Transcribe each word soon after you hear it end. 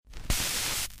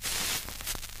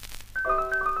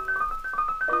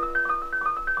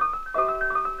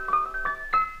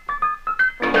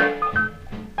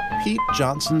Pete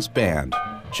Johnson's band,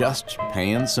 just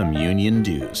paying some union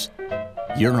dues.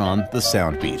 You're on the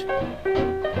Soundbeat.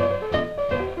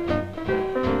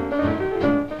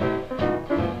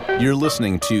 You're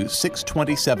listening to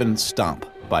 627 Stomp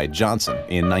by Johnson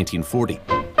in 1940.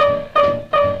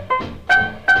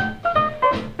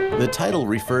 The title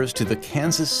refers to the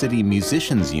Kansas City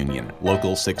Musicians Union,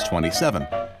 Local 627.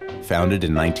 Founded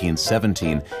in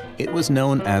 1917, it was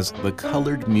known as the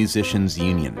Colored Musicians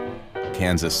Union.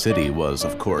 Kansas City was,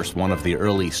 of course, one of the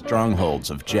early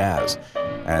strongholds of jazz,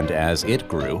 and as it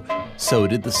grew, so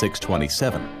did the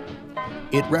 627.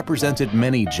 It represented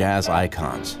many jazz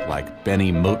icons like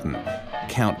Benny Moten,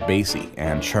 Count Basie,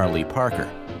 and Charlie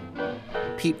Parker.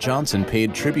 Pete Johnson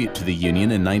paid tribute to the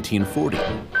union in 1940.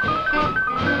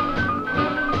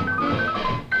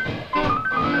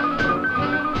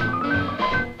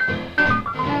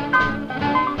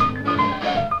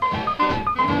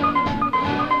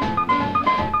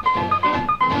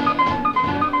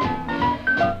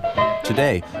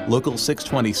 Today, Local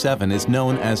 627 is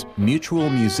known as Mutual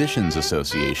Musicians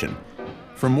Association.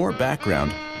 For more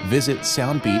background, visit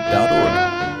soundbeat.org.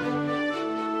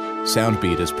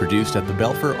 Soundbeat is produced at the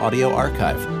Belfer Audio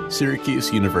Archive,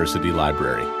 Syracuse University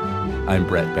Library. I'm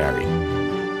Brett Barry.